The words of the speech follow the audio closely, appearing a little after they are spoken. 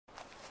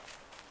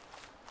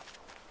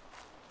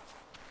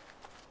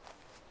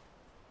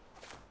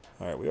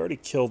Alright, we already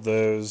killed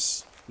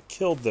those. We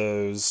killed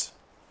those.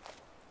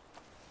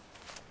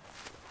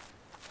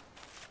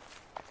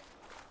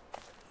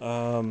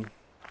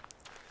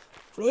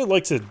 Really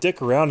like to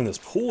dick around in this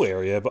pool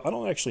area, but I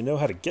don't actually know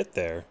how to get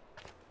there.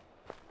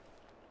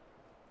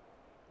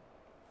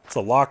 It's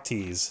a lock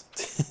tease.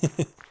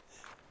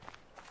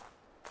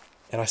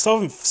 And I still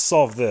haven't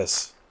solved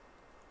this.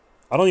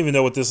 I don't even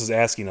know what this is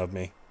asking of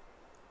me.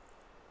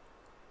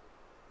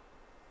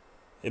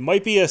 It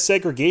might be a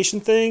segregation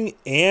thing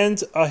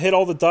and a hit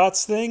all the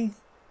dots thing,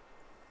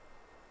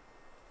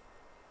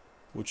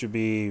 which would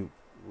be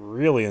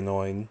really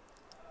annoying.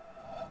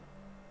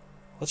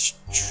 Let's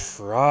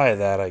try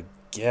that, I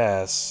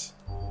guess.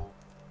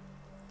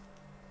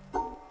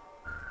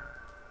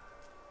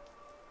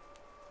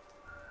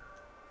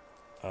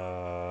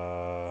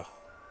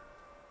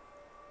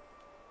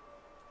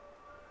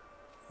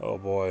 Oh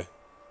boy.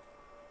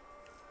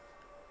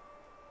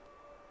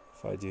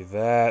 If I do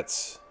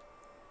that,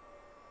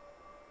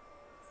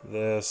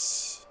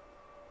 this.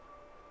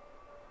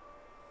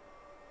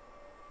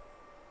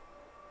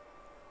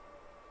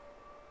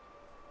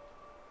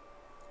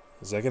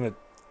 Is that gonna...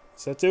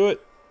 Does that do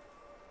it?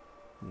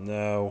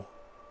 No.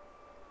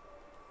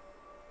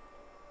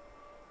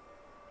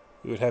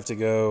 We would have to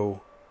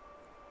go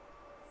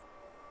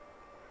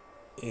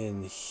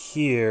in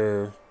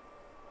here,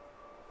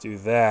 do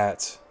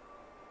that.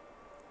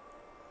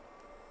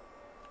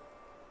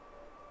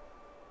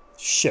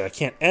 Shit, I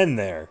can't end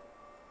there.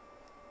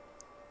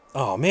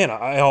 Oh man,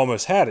 I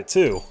almost had it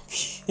too.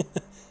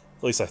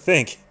 At least I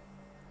think.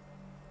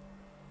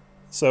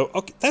 So,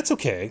 okay, that's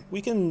okay.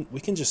 We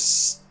can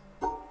just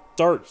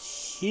start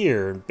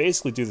here and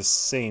basically do the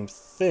same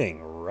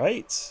thing,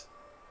 right?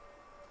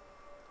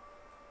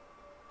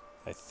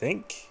 I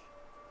think.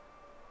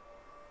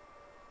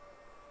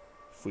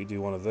 If we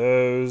do one of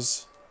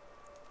those.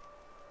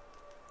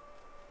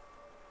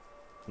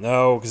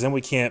 No, because then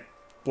we can't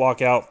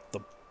block out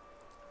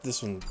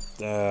this one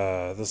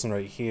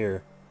right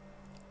here.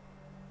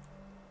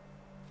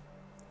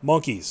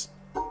 Monkeys.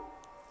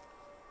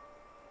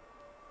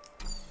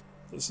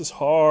 This is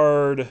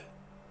hard.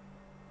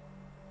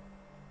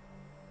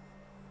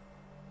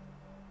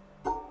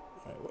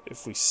 Alright, what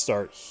if we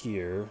start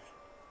here?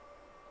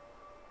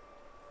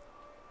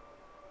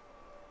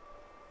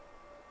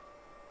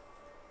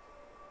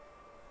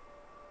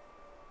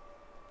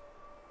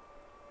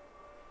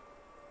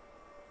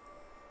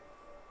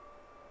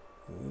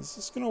 Is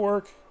this gonna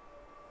work?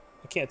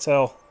 I can't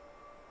tell.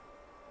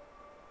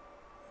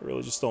 I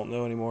really just don't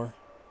know anymore.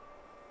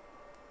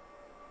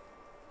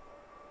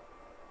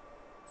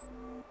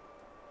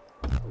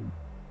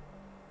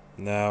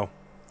 No.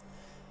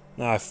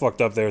 No, I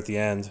fucked up there at the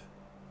end.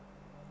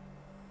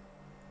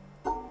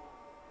 Of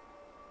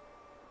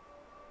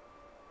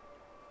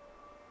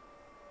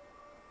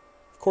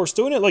course,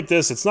 doing it like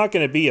this, it's not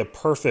going to be a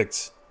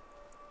perfect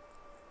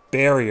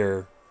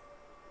barrier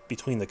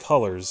between the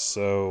colors,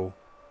 so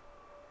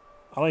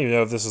I don't even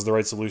know if this is the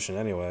right solution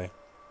anyway.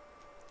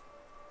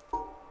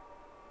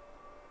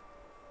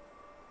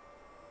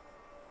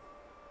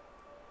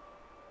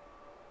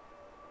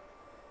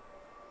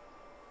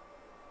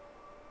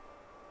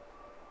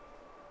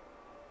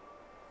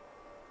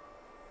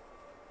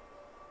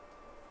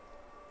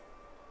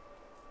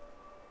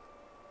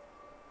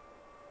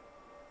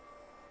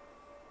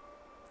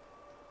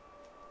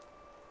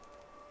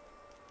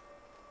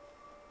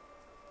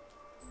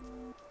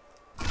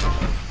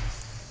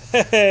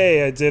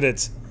 Hey, I did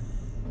it.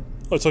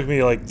 Well, it took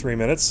me like 3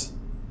 minutes.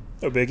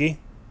 No biggie.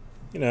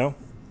 You know.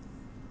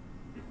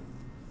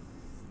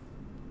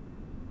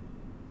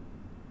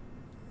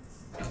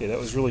 Okay, that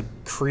was really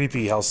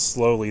creepy how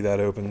slowly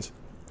that opened.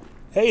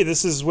 Hey,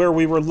 this is where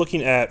we were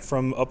looking at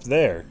from up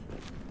there.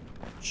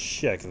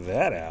 Check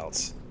that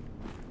out.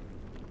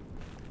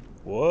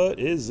 What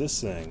is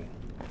this thing?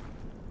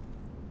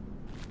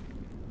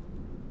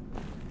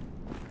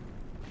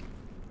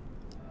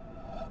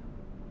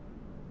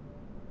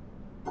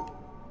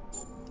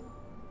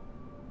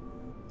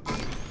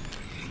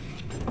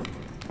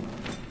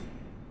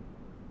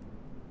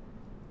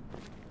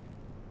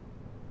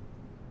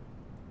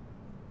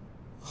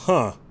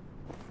 Huh.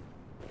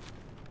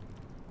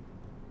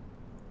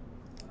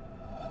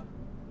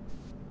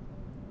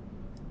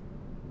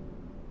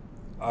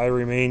 I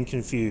remain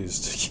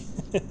confused.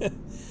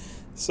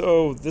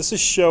 So, this is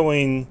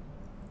showing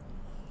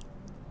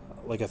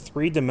like a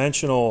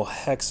three-dimensional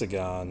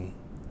hexagon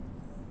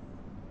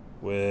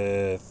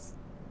with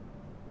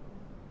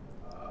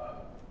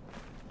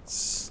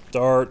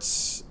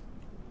starts.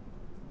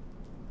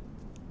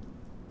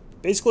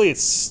 Basically, it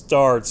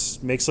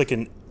starts, makes like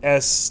an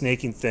S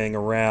snaking thing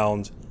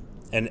around,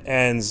 and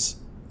ends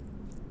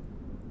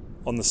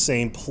on the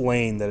same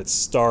plane that it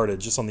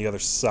started, just on the other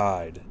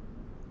side.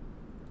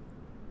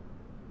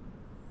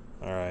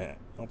 Alright,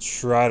 I'll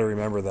try to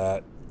remember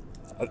that.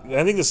 I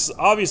think this is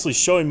obviously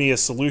showing me a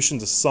solution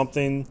to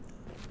something,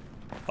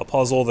 a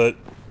puzzle that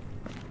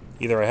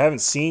either I haven't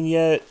seen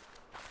yet,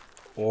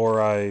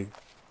 or I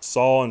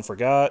saw and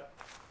forgot.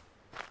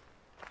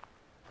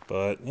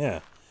 But,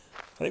 yeah.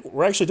 I think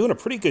we're actually doing a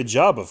pretty good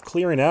job of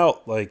clearing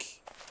out,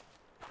 like,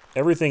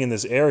 everything in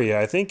this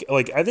area. I think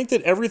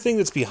that everything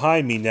that's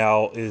behind me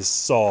now is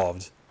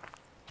solved.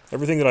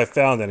 Everything that I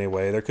found,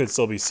 anyway. There could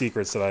still be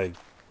secrets that I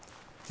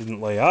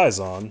didn't lay eyes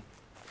on.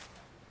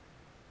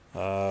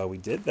 We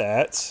did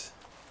that.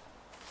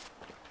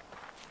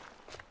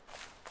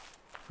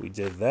 We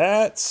did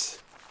that.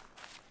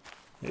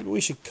 Maybe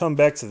we should come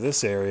back to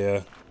this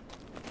area.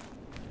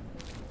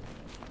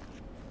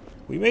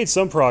 We made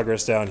some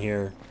progress down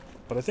here,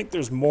 but I think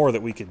there's more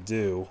that we could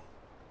do.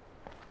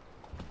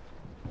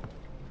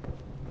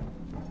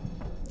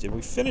 Did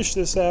we finish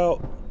this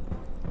out?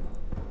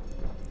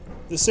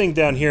 This thing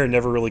down here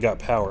never really got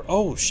power.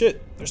 Oh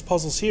shit, there's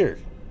puzzles here.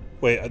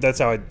 Wait, that's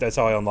how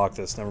I unlock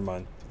this. Never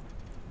mind.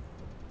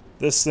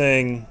 This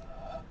thing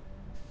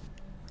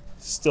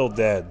still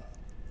dead.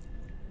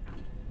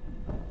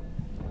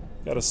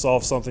 Gotta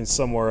solve something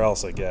somewhere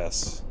else, I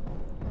guess.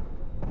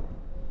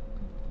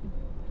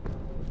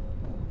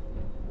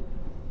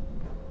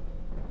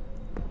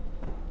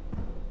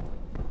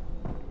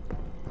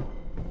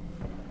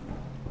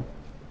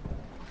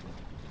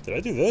 Did I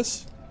do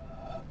this?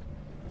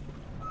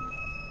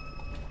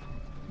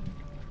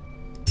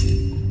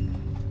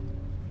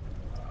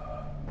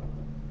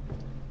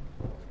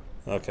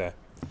 Okay.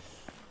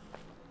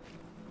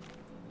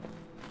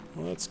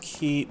 Let's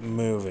keep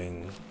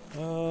moving.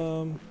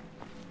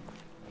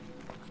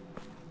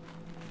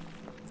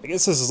 I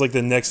guess this is like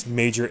the next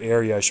major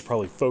area I should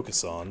probably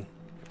focus on.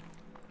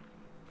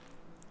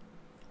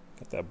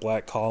 Got that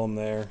black column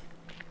there.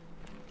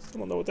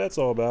 Still don't know what that's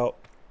all about.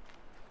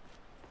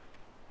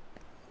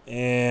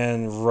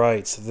 And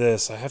right,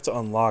 this. I have to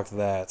unlock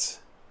that.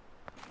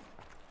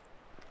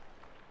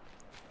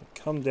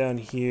 Come down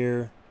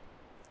here.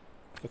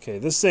 Okay,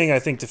 this thing I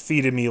think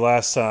defeated me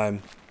last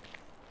time.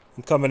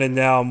 I'm coming in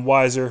now, I'm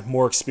wiser,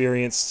 more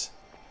experienced.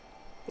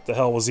 What the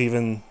hell was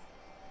even...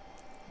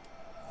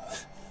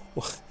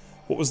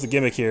 What was the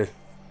gimmick here?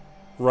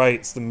 Right,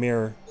 it's the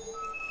mirror.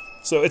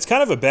 So it's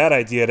kind of a bad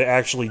idea to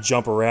actually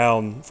jump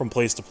around from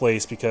place to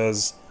place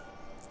because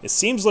it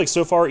seems like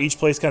so far each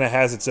place kind of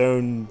has its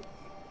own,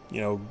 you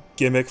know,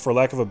 gimmick, for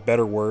lack of a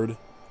better word.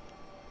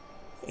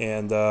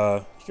 And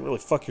you can really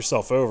fuck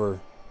yourself over.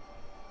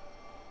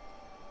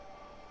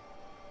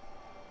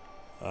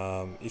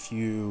 If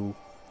you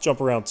jump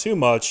around too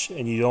much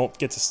and you don't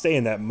get to stay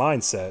in that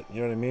mindset,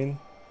 you know what I mean?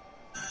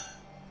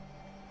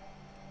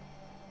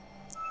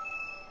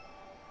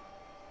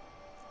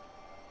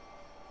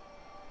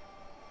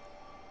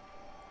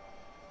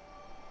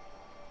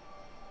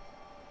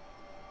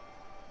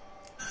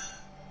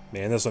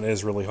 Man, this one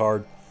is really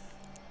hard.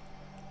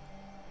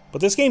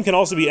 But this game can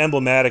also be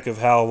emblematic of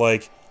how,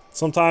 like,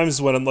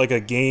 sometimes when, like,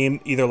 a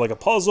game, either like a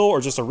puzzle or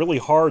just a really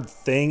hard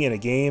thing in a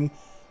game,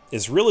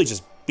 is really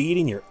just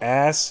beating your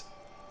ass.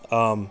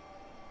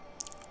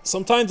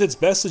 Sometimes it's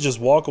best to just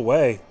walk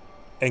away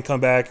and come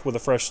back with a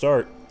fresh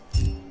start.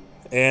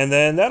 And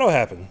then that'll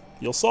happen.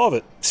 You'll solve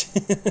it.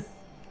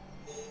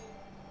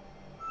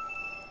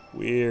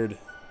 Weird.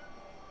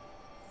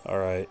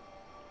 Alright.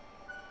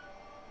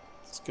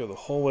 Let's go the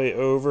whole way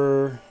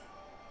over.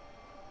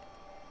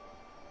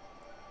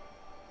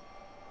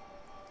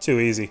 Too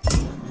easy.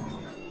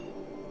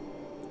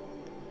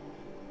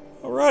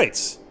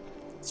 Alright.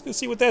 Let's go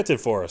see what that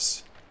did for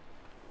us.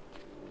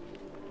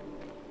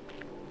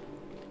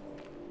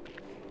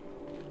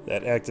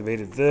 That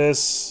activated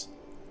this.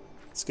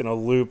 It's gonna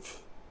loop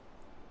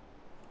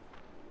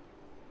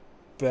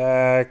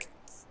back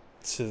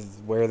to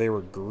where they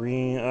were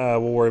green.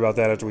 We'll worry about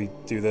that after we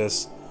do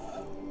this.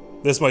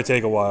 This might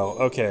take a while.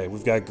 Okay,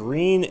 we've got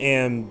green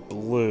and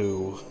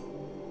blue.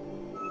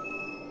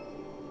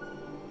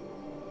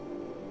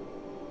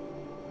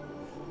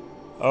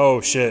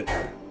 Oh shit.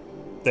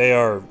 They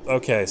are...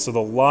 Okay, so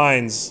the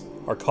lines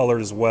are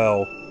colored as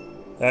well.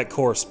 That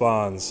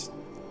corresponds.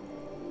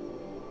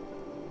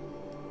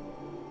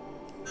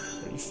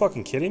 Are you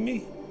fucking kidding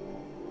me?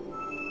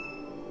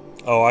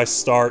 Oh, I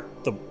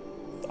start the...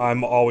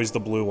 I'm always the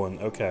blue one.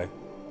 Okay.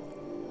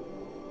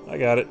 I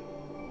got it.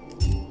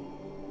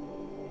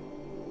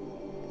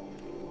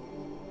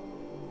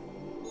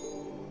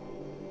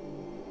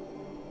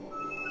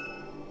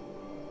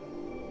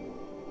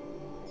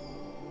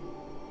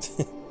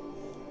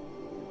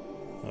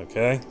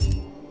 Okay.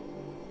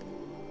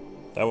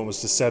 That one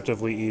was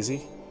deceptively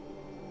easy.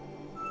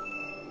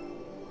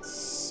 Let's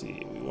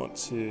see, we want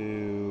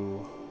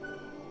to...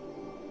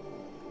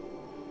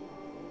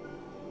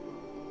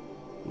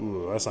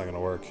 Ooh, that's not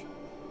gonna work.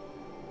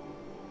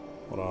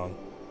 Hold on.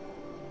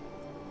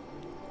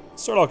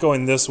 Start out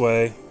going this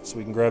way, so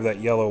we can grab that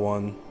yellow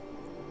one.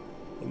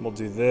 Then we'll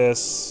do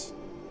this.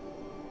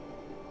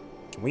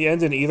 Can we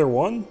end in either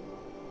one?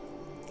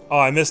 Oh,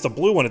 I missed a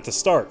blue one at the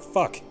start.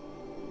 Fuck.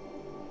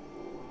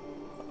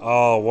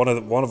 Oh, one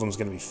of them's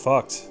gonna be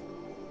fucked.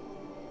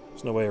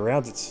 There's no way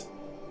around it.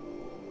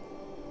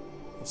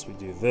 Unless we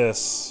do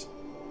this.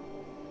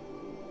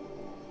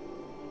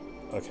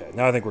 Okay,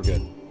 now I think we're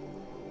good.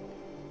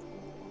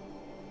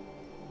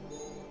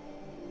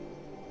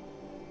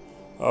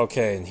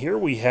 Okay, and here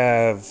we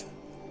have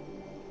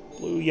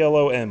Blue,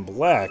 yellow, and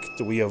black.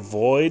 Do we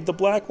avoid the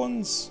black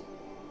ones?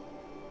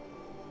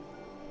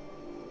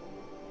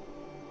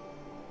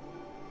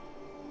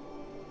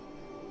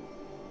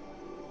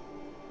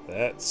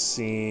 That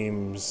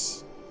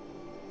seems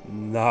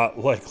not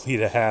likely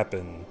to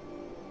happen.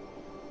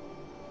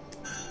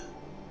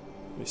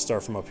 Let me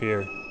start from up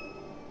here.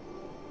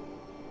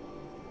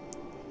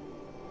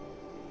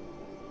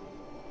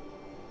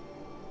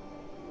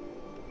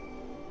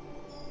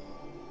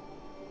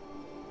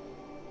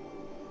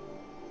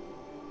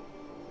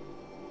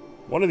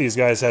 One of these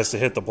guys has to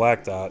hit the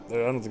black dot. I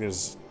don't think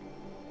there's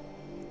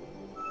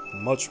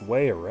much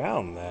way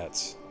around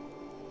that.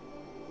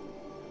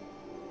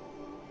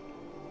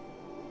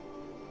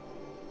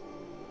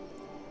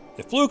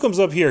 If blue comes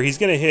up here, he's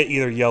going to hit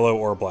either yellow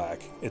or black.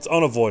 It's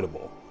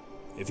unavoidable.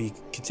 If he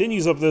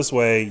continues up this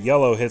way,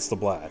 yellow hits the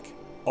black.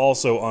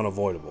 Also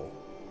unavoidable.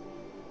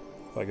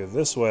 If I go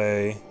this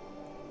way...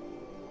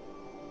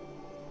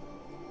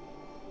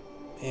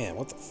 Man,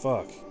 what the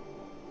fuck?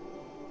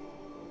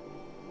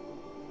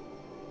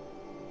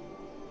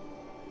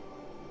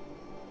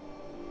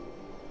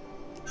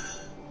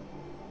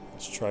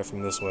 Let's try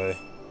from this way.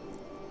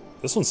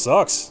 This one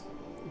sucks.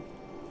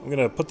 I'm going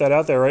to put that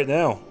out there right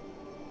now.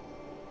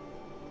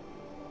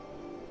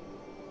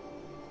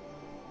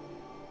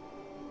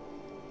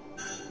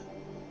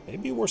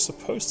 Maybe we're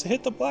supposed to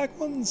hit the black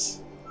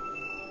ones?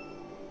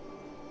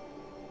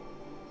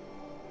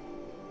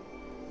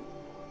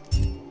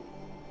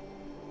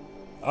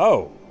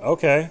 Oh,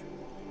 okay.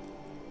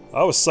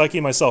 I was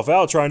psyching myself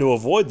out trying to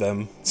avoid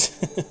them.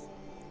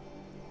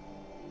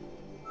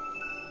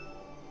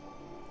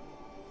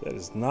 That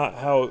is not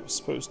how it was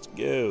supposed to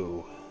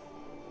go.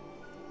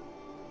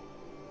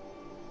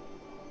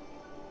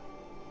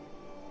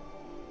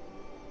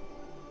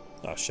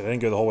 Oh shit, I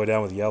didn't go the whole way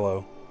down with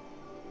yellow.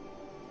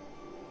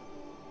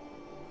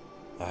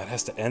 It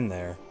has to end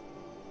there.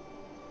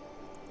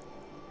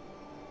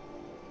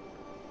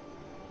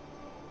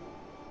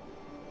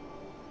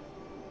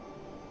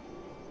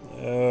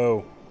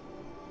 Oh.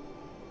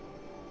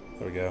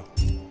 There we go.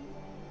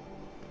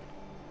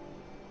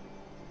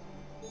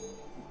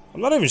 I'm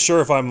not even sure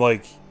if I'm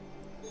like...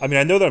 I mean,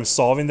 I know that I'm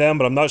solving them,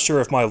 but I'm not sure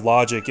if my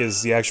logic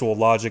is the actual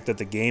logic that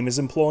the game is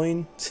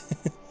employing.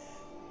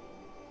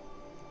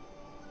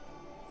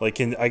 Like,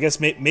 I guess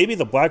maybe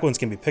the black ones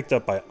can be picked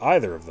up by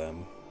either of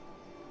them.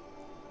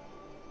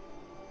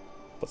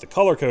 But the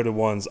color-coded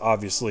ones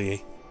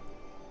obviously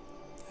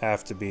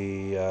have to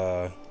be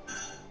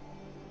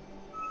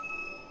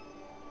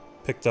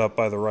picked up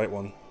by the right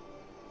one.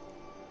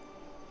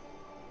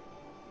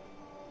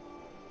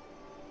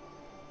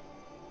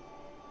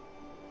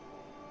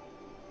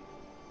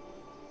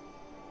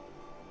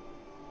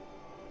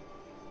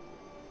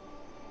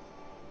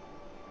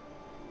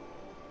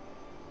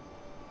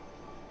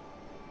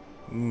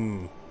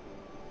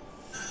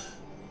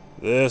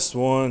 This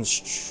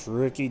one's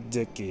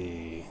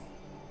tricky-dicky.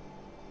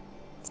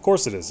 Of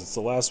course it is. It's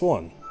the last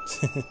one.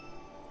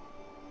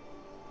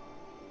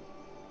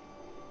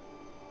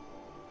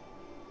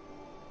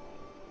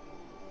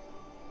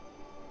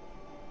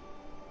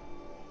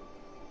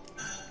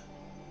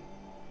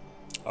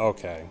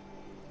 Okay.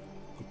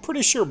 I'm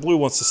pretty sure blue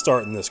wants to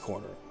start in this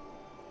corner.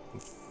 I'm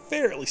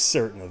fairly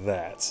certain of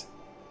that.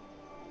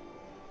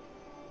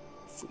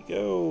 If we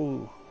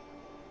go...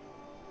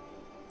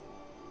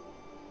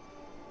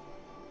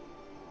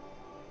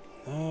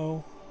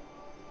 No.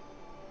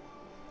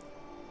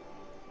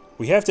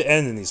 We have to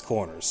end in these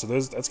corners, so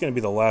that's going to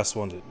be the last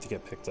one to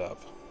get picked up.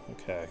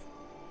 Okay.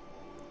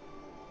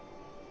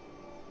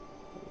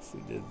 If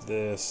we did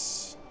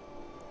this...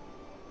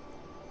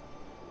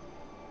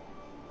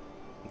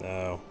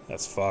 No,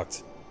 that's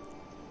fucked.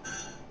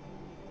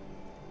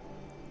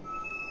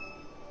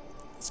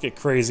 Let's get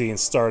crazy and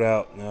start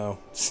out. No.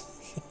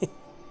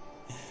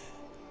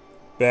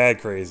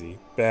 Bad crazy.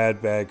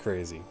 Bad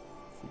crazy.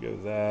 If we go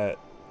that...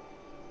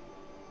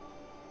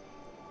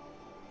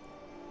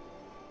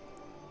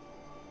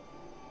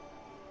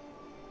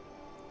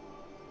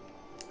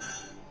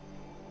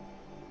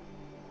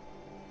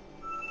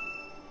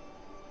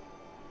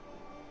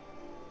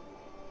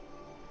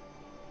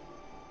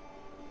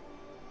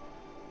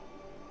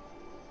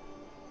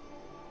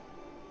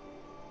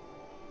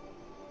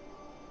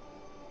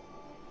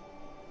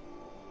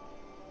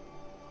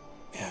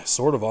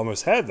 Sort of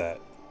almost had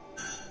that.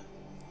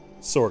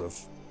 Sort of.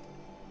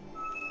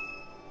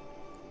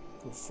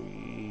 If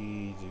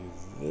we do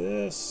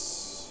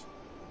this...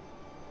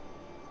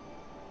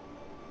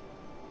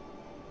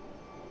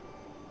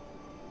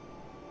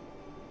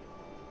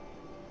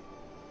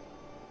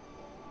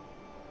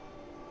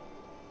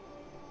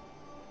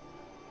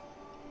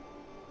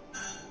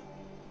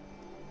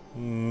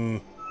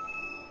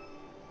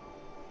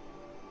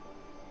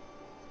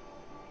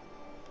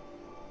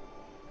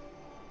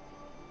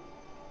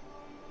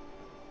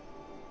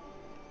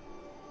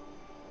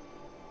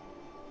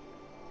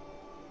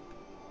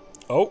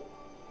 Oh.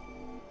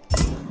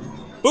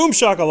 Boom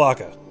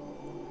shakalaka.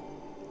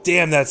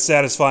 Damn, that's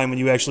satisfying when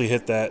you actually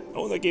hit that.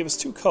 Oh, that gave us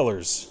 2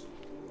 colors.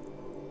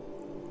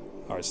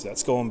 Alright, so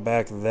that's going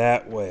back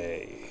that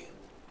way.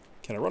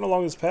 Can I run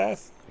along this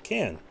path? I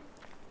can.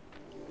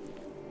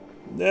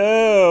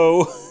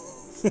 No!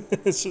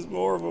 It's just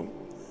more of them.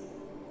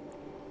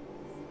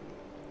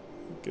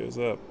 It goes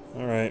up.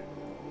 Alright.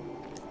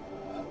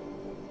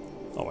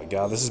 Oh my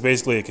god, this is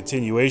basically a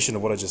continuation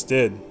of what I just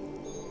did.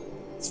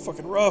 It's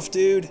fucking rough,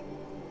 dude.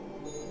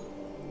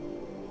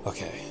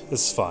 Okay,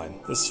 this is fine.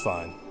 This is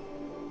fine.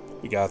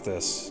 We got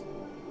this.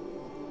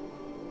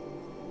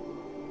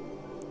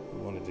 We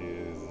want to do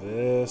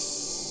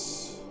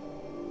this.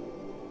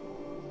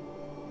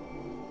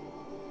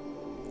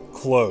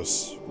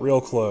 Close. Real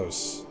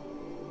close.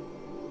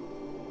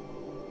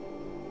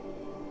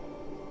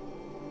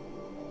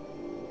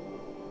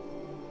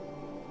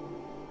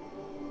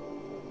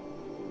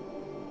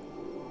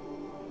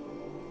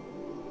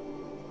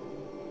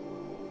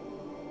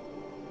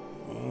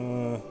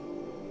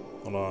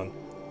 Hold on.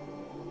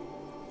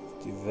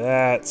 Do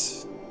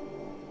that.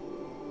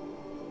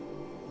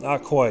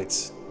 Not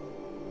quite.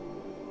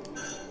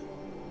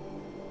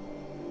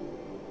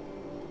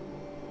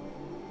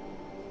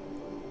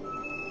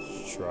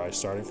 Try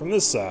starting from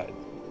this side.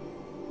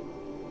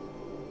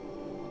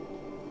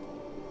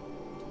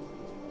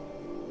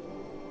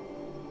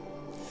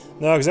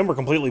 No, because then we're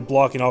completely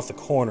blocking off the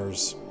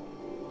corners.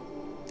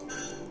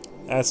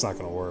 That's not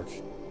going to work.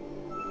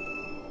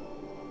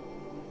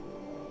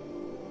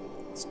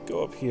 Let's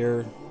go up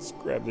here. Let's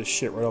grab this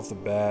shit right off the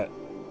bat.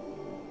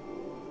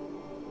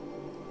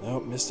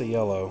 Nope, missed a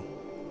yellow.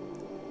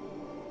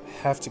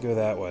 Have to go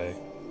that way.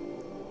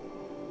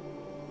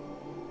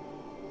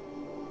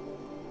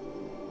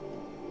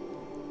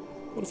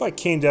 What if I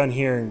came down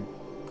here and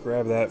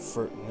grabbed that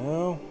for...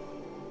 No?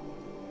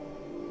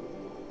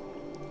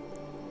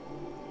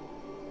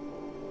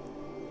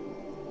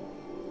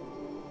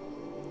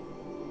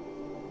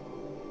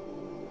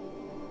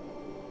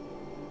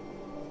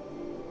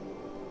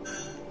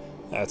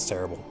 That's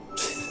terrible.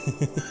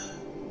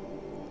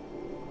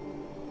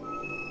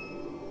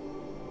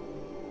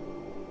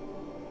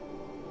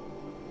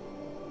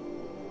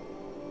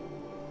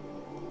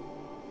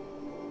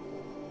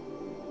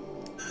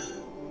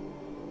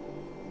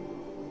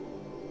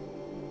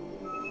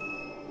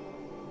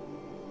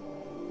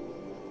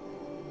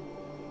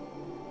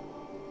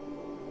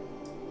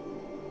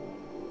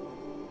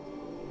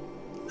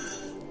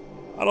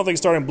 I don't think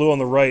starting blue on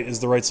the right is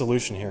the right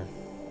solution here.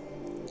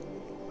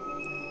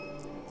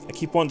 I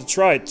keep wanting to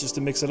try it just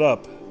to mix it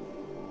up,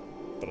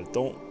 but I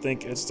don't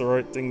think it's the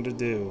right thing to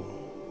do.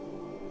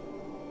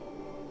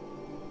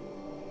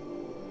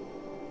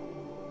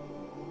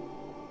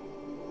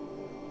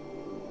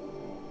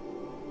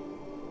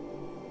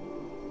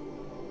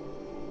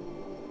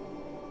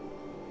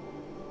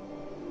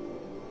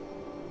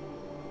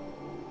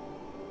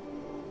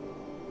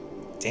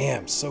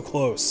 Damn, so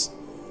close.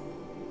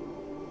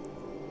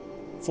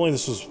 If only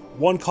this was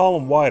one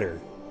column wider,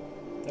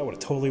 that would have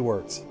totally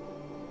worked.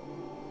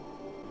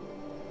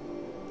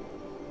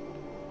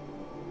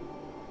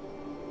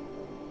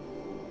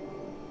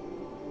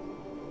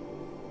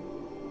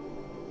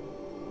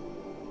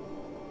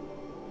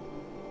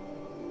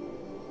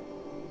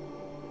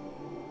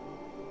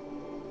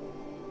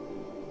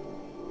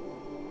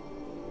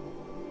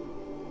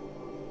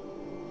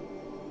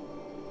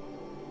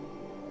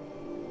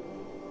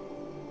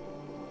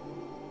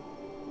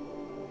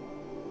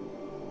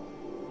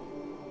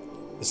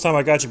 This time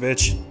I got you,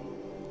 bitch.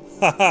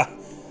 Haha.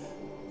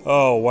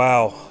 Oh,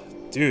 wow.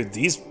 Dude,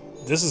 this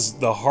is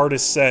the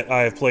hardest set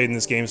I have played in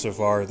this game so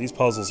far. These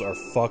puzzles are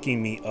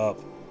fucking me up.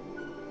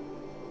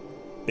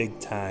 Big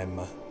time.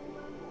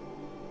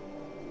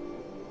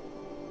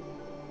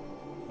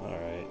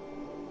 Alright.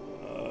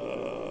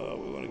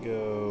 We want to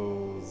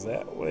go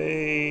that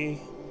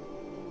way.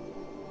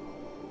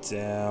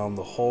 Down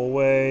the whole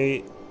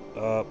way.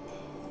 Up.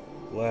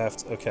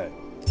 Left. Okay.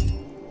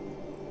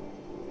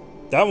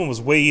 That one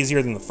was way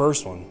easier than the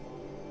first one.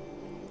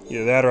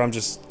 Either that or I'm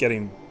just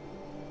getting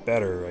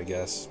better, I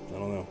guess. I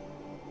don't know.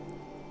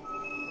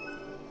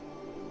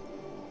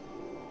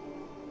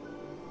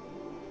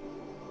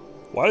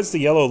 Why does the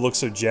yellow look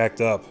so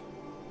jacked up?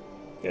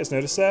 You guys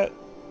notice that?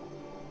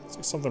 There's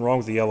like something wrong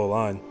with the yellow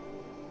line.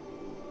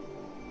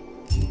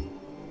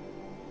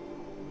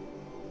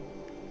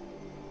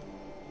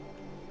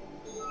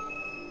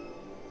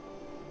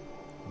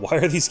 Why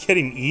are these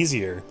getting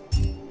easier?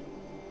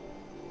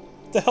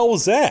 What the hell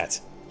was that?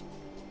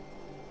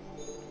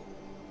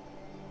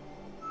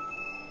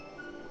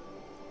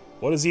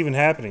 What is even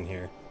happening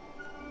here?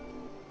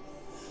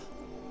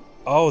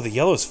 Oh, the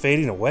yellow's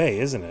fading away,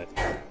 isn't it?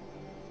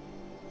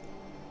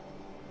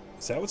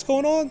 Is that what's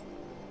going on?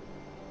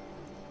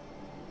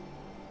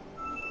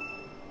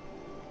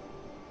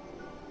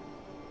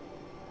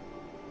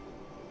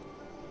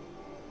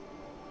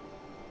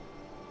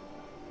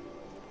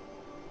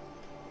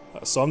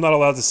 So I'm not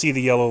allowed to see the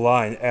yellow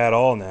line at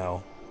all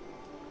now.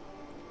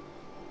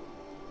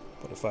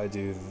 But if I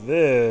do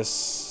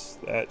this,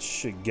 that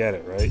should get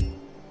it, right?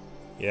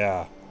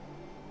 Yeah.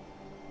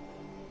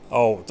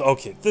 Oh,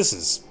 okay, this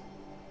is...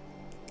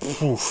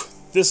 Oof,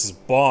 this is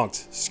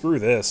bonked. Screw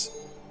this.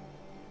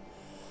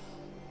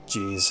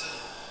 Jeez.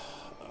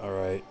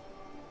 Alright.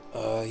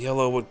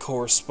 Yellow would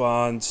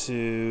correspond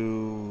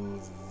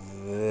to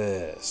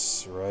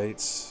this,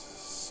 right?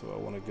 So I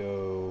want to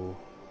go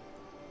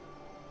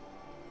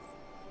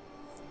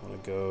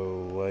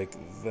like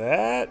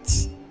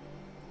that.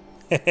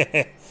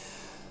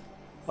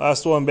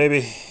 Last one, baby.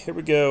 Here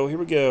we go. Here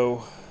we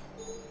go.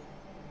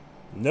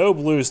 No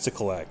blues to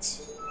collect.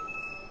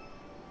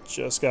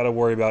 Just got to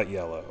worry about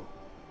yellow.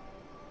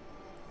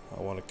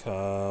 I want to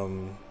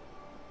come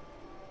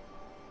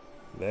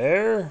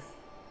there.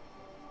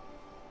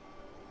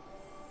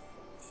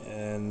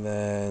 And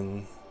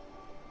then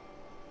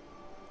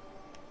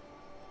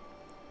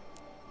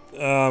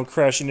I'm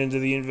crashing into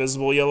the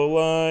invisible yellow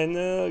line.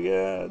 Oh,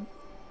 God.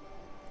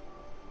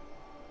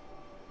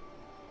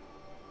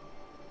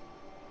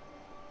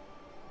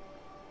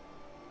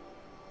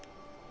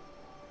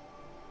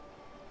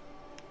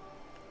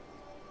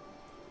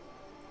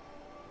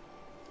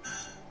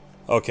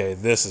 Okay,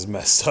 this is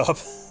messed up.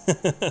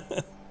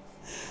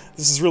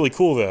 This is really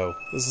cool, though.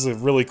 This is a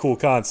really cool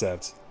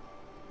concept.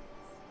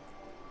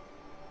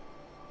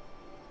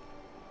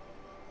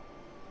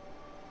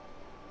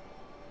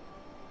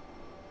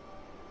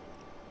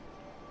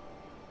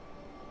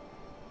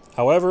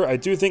 However, I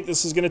do think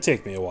this is going to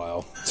take me a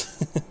while.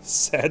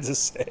 Sad to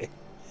say.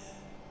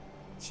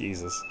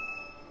 Jesus.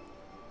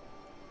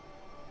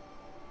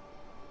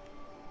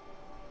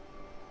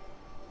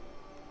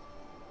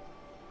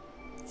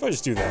 If I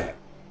just do that.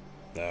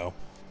 No.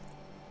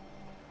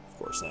 Of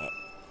course not.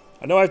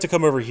 I know I have to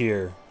come over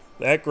here.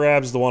 That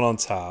grabs the one on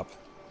top.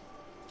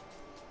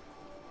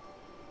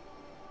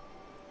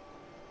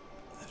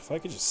 If I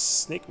could just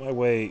snake my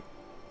way...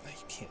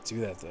 You can't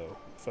do that, though.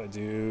 If I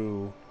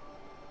do...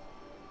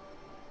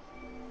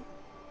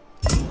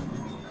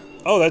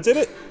 Oh, that did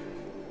it?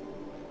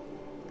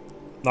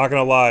 Not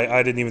gonna lie,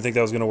 I didn't even think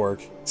that was gonna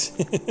work.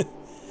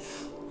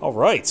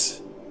 Alright.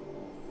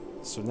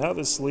 So now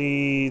this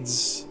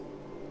leads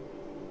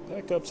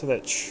back up to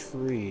that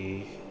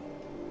tree.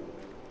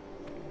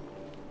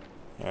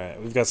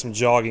 Alright, we've got some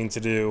jogging to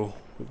do.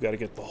 We've got to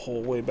get the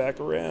whole way back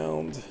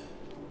around.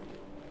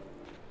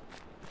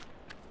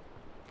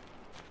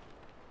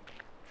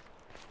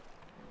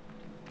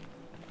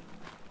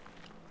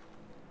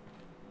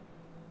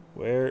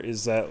 Where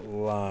is that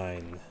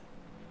line?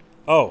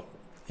 Oh,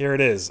 here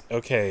it is.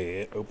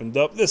 Okay, it opened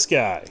up this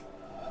guy.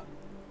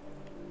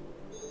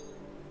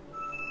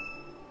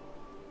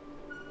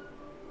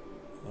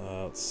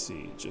 Let's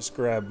see. Just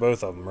grab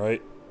both of them,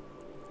 right?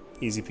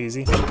 Easy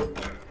peasy.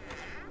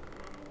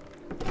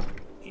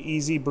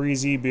 Easy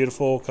breezy,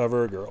 beautiful,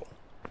 cover a girl.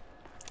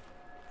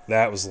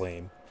 That was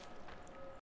lame.